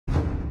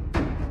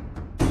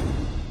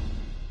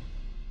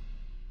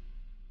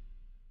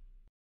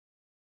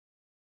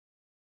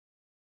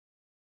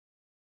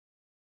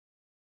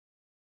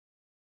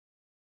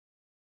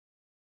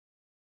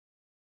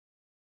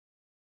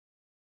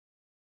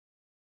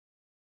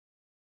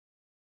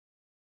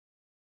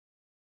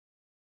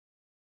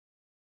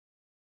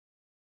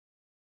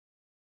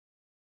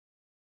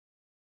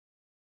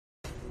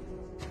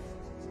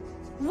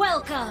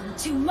Welcome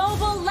to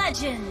Mobile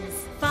Legends!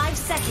 5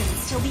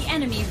 seconds till the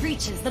enemy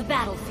reaches the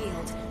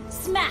battlefield.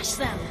 Smash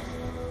them!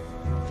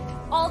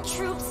 All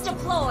troops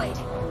deployed!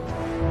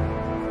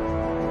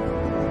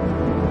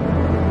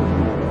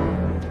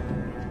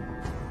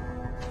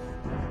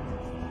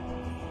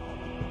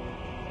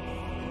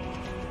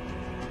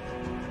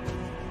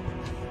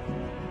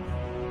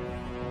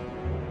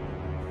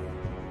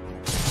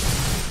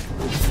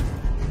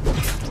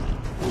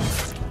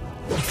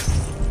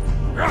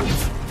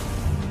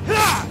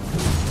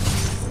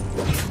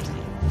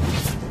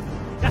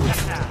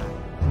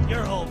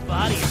 Your whole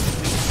body is a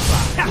weak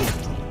spot.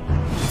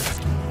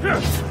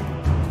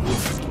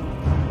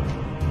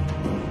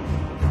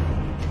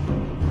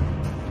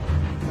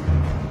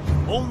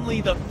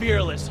 Only the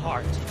fearless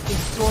heart can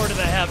soar to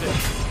the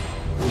heavens.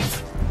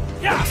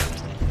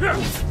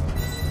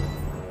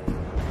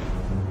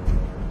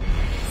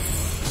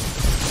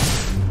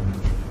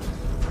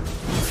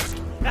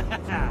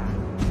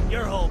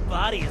 Your whole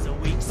body is a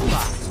weak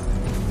spot.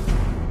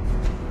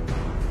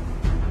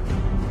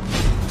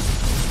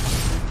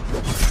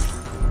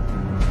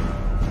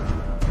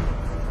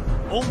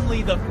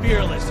 Only the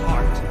fearless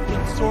heart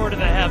can soar to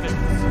the heavens.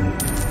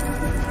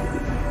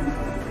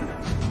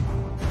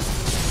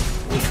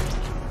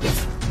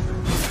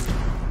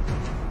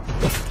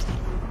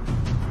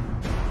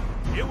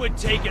 It would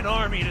take an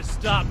army to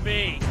stop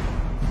me.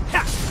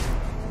 Ha!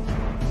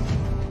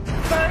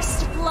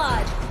 First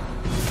blood.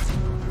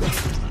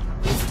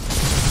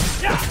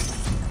 Yeah!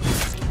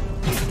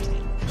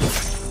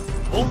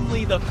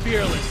 Only the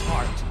fearless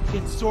heart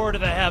can soar to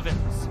the heavens.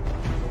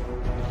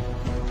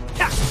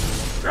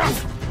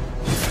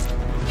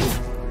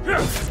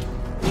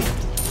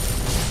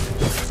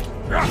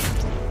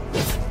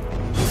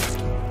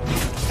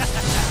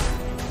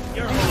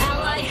 An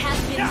ally has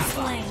been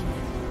slain.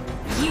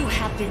 You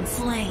have been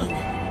slain.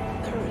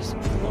 There is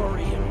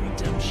glory and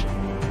redemption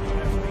in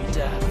every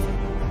death.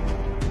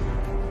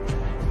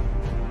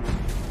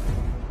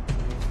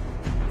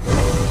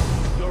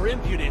 Your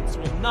impudence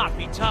will not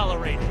be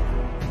tolerated.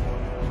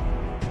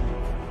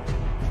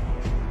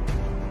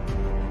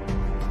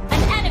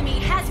 An enemy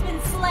has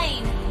been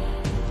slain.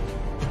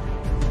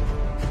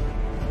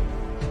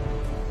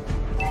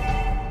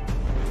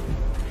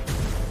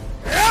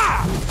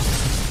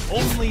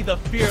 Only the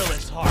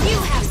fearless heart. You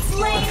have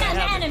slain an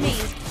enemy.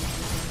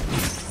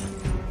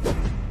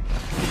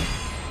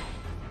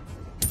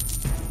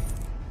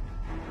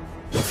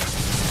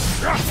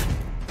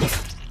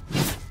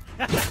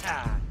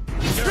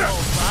 Your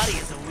whole body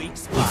is a weak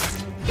spot.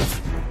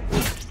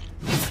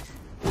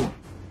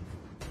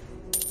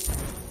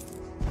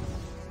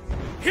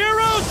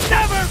 Heroes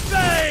never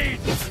fade!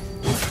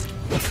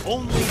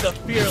 Only the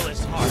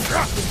fearless heart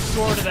can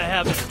soar to the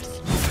heavens.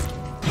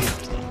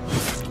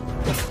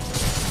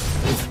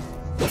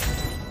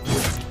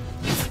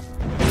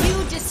 You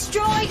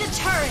destroyed a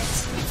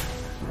turret.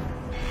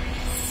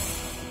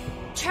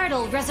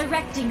 Turtle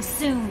resurrecting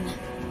soon.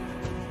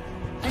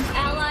 An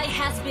ally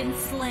has been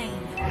slain.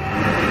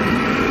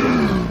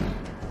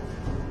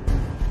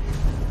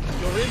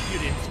 Your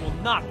impudence will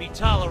not be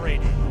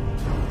tolerated.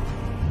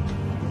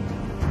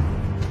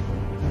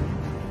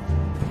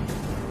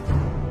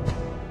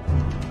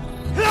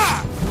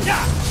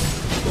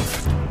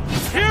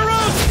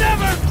 Heroes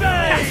never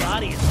fade! Your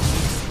body is a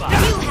weak spot.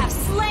 You have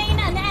slain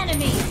an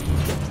enemy.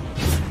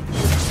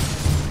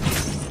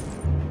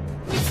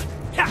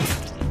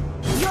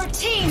 Your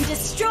team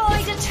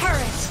destroyed a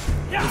turret.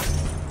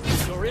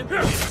 Your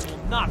impudence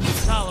will not be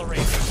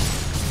tolerated.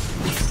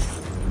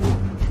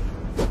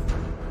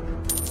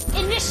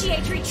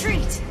 Initiate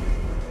retreat.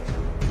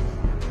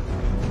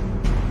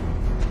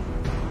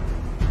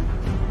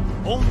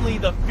 Only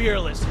the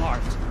fearless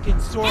heart can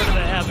soar to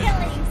the heavens.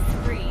 Killing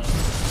spree.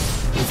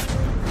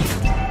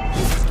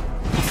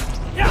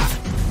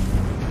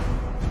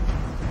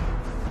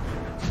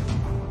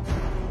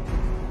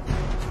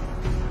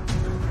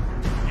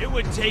 It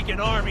would take an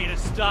army to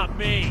stop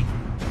me.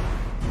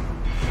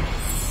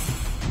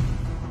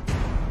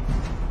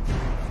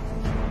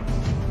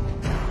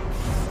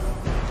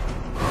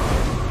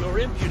 Your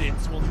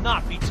impudence will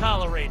not be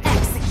tolerated.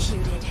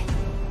 Executed.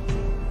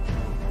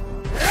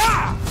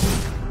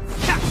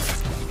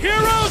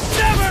 Heroes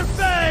never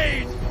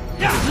fade!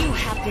 You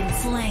have been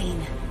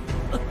slain.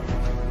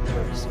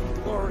 There is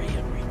glory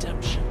and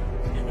redemption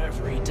in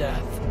every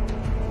death.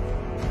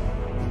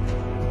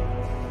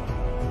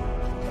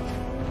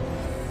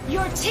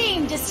 Your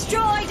team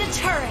destroyed a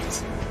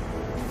turret.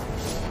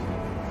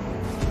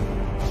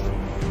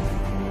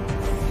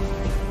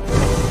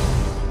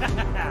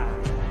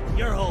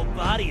 Your whole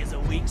body is a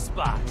weak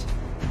spot.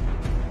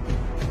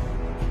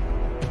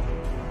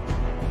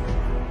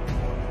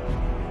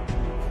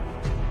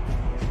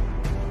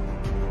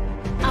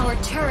 Our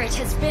turret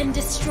has been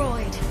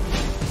destroyed.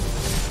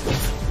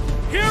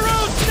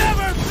 Heroes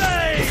never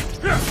fade!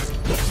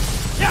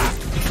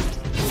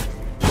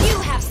 You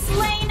have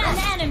slain an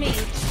enemy.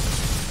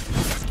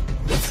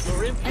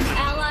 Your An impudence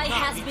ally will not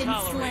has be been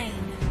tolerated. slain.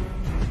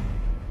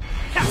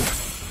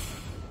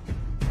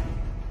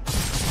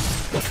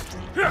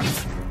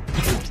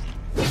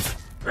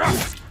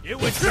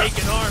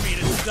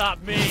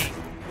 stop me!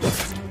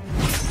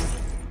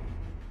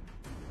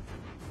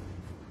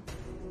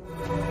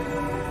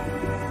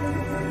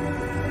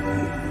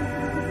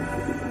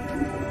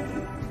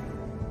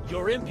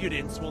 Your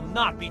impudence will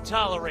not be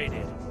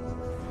tolerated.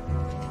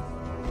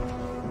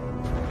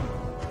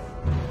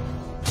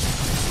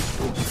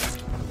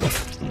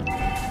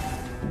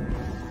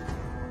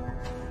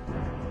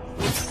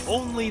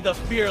 Only the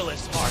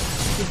fearless heart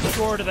can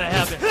soar to the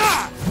heavens.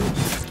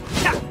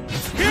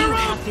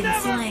 Heroes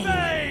never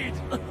fade!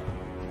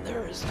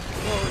 There is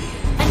glory.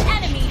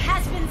 An enemy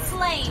has been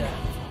slain!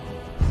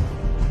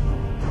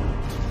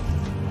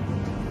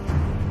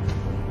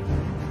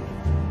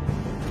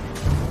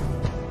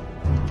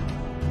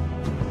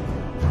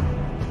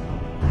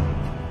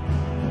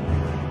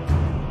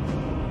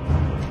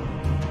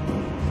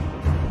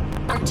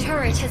 Our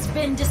turret has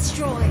been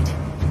destroyed.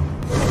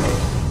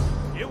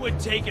 It would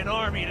take an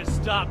army to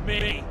stop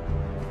me.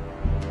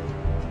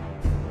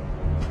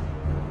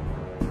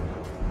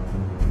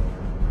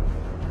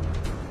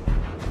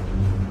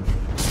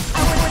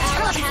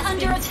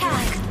 Under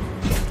attack.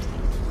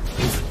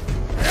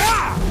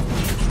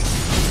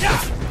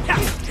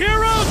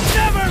 Heroes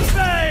never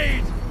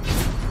fade!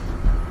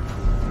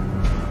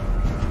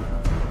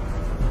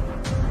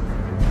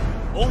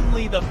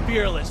 Only the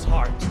fearless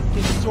heart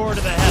can soar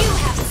to the heavens. You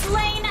have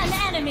slain an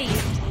enemy!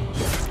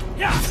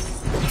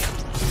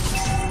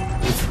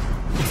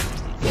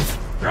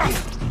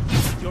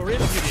 Your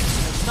impudence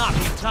will not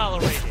be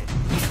tolerated.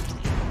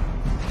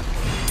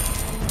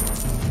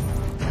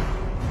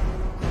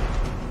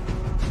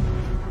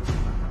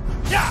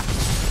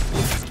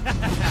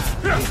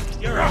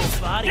 Your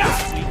whole body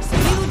is weak.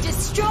 You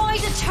destroyed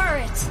a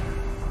turret!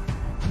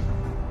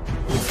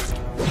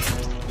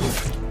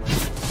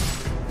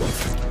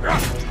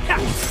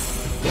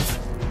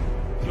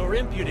 Your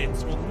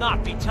impudence will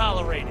not be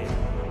tolerated.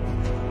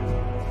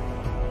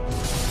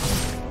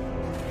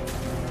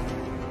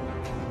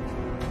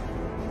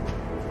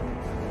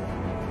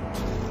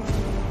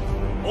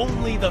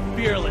 Only the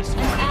fearless An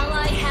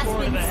ally has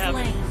been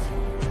slain.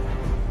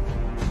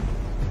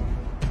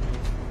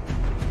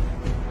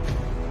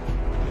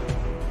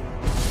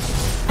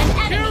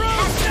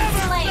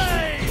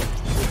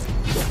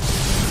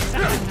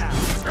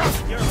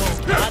 Your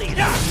whole body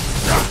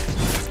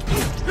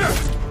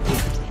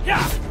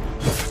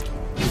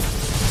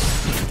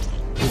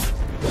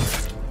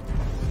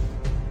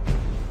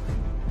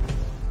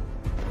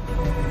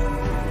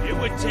It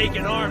would take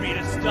an army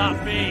to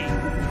stop me.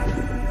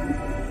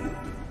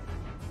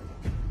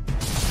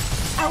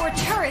 Our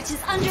turret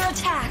is under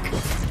attack.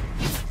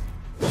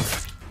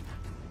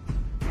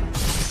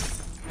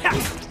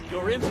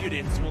 Your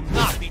impudence will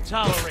not be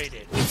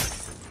tolerated.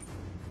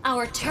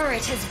 Our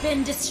turret has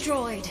been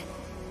destroyed.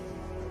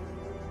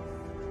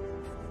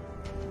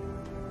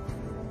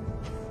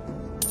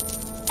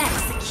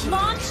 Execute.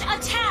 Launch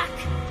attack!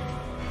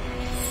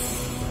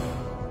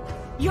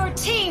 Your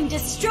team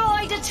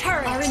destroyed a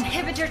turret! Our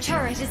inhibitor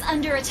turret is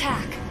under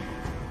attack.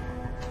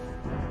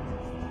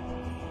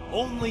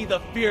 Only the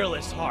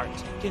fearless heart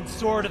can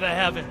soar to the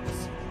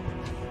heavens.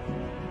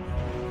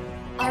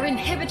 Our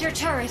inhibitor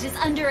turret is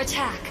under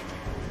attack.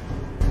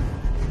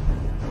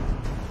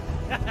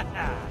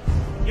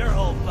 Your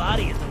whole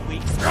body is a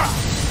weak spot.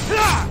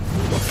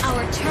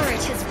 Our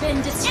turret has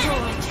been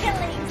destroyed.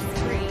 Killing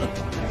spree.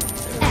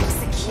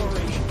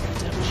 Executed.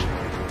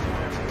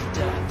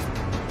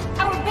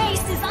 Our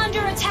base is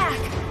under attack.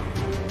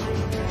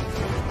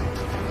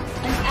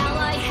 An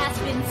ally has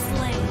been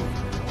slain.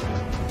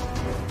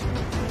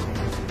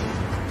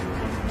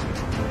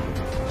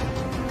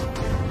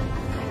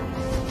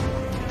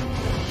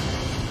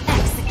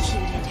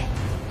 Executed.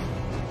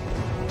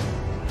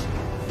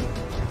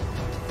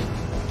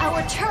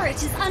 Our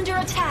turret is under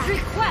attack.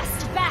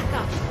 Request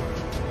backup.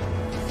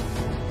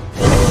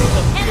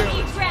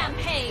 Enemy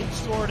rampage.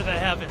 Soar to the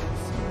heavens.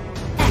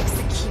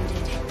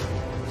 Executed.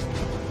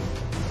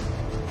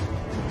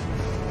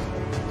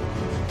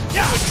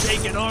 It would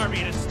take an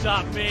army to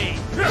stop me.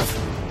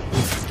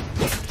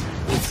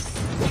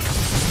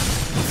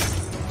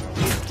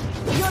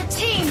 Your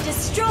team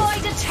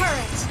destroyed a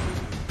turret.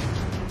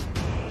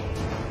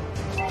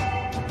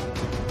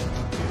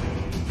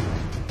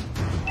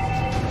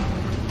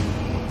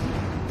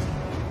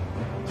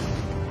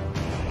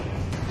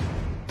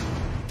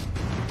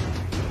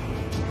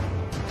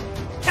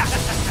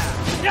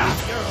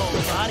 Your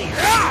whole body is a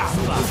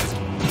spot.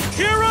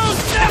 Heroes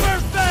never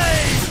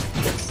fade!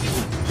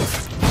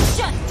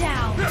 Shut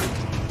down.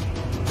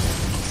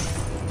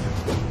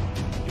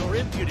 Your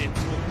impudence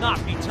will not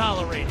be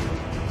tolerated.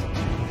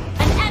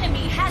 An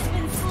enemy has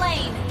been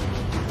slain.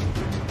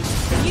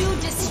 You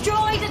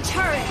destroyed a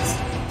turret.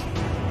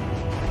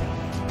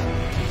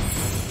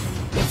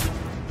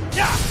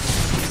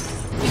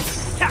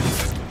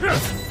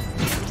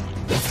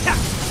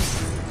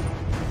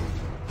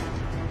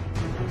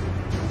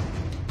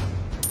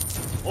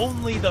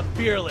 Only the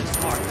fearless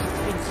heart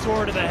can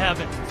soar to the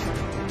heavens.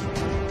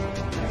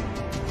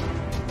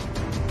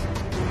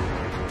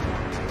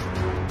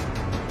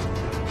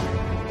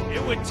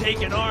 It would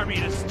take an army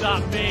to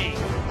stop me.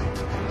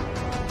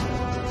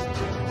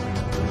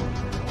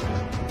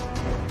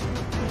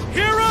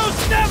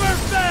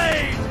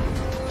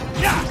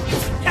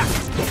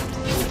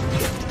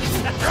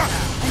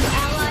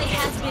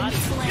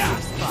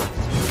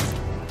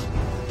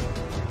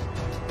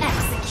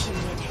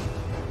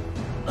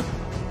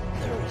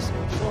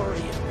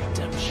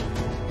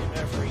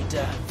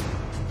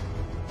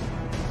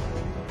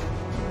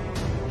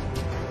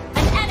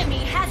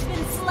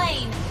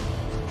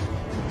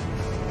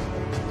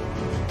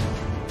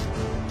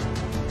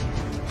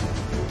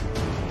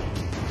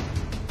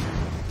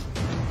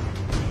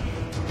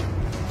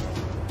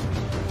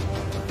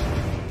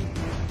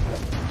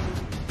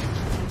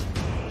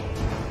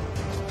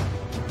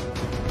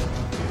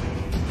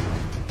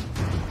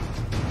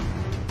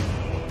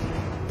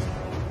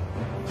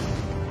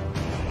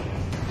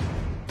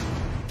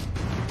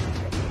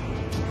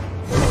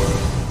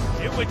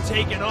 would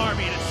take an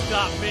army to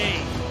stop me.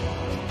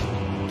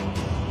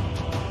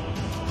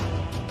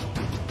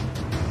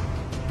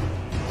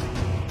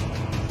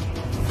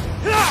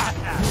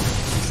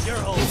 Your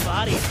whole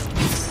body is a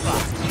weak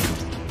spot.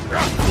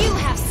 You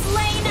have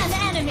slain an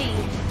enemy!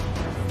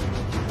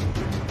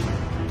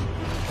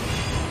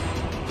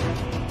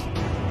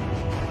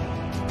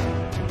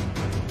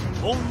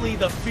 Only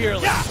the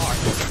fearless heart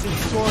can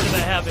soar to the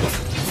heavens.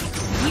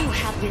 You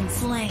have been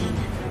slain.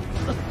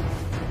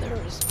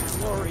 There is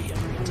glory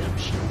and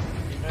redemption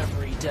in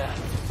every death.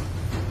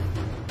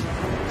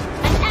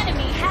 An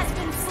enemy has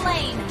been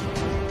slain!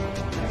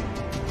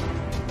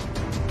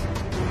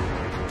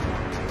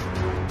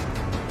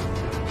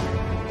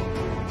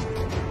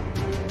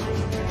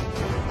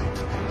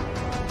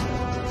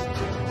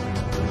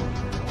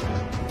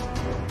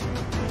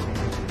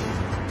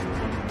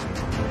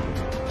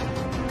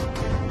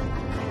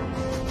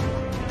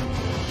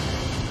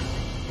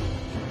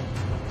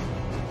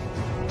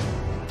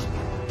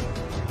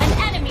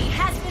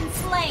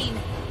 Slain.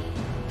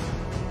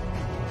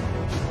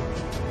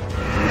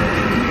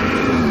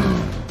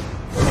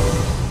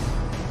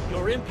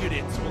 Your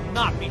impudence will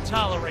not be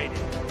tolerated.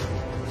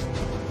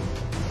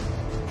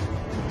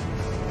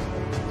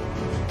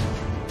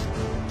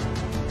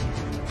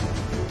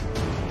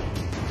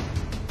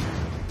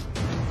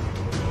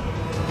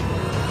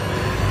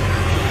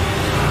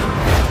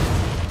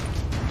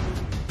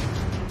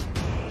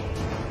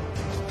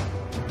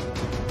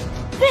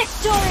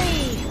 Victory!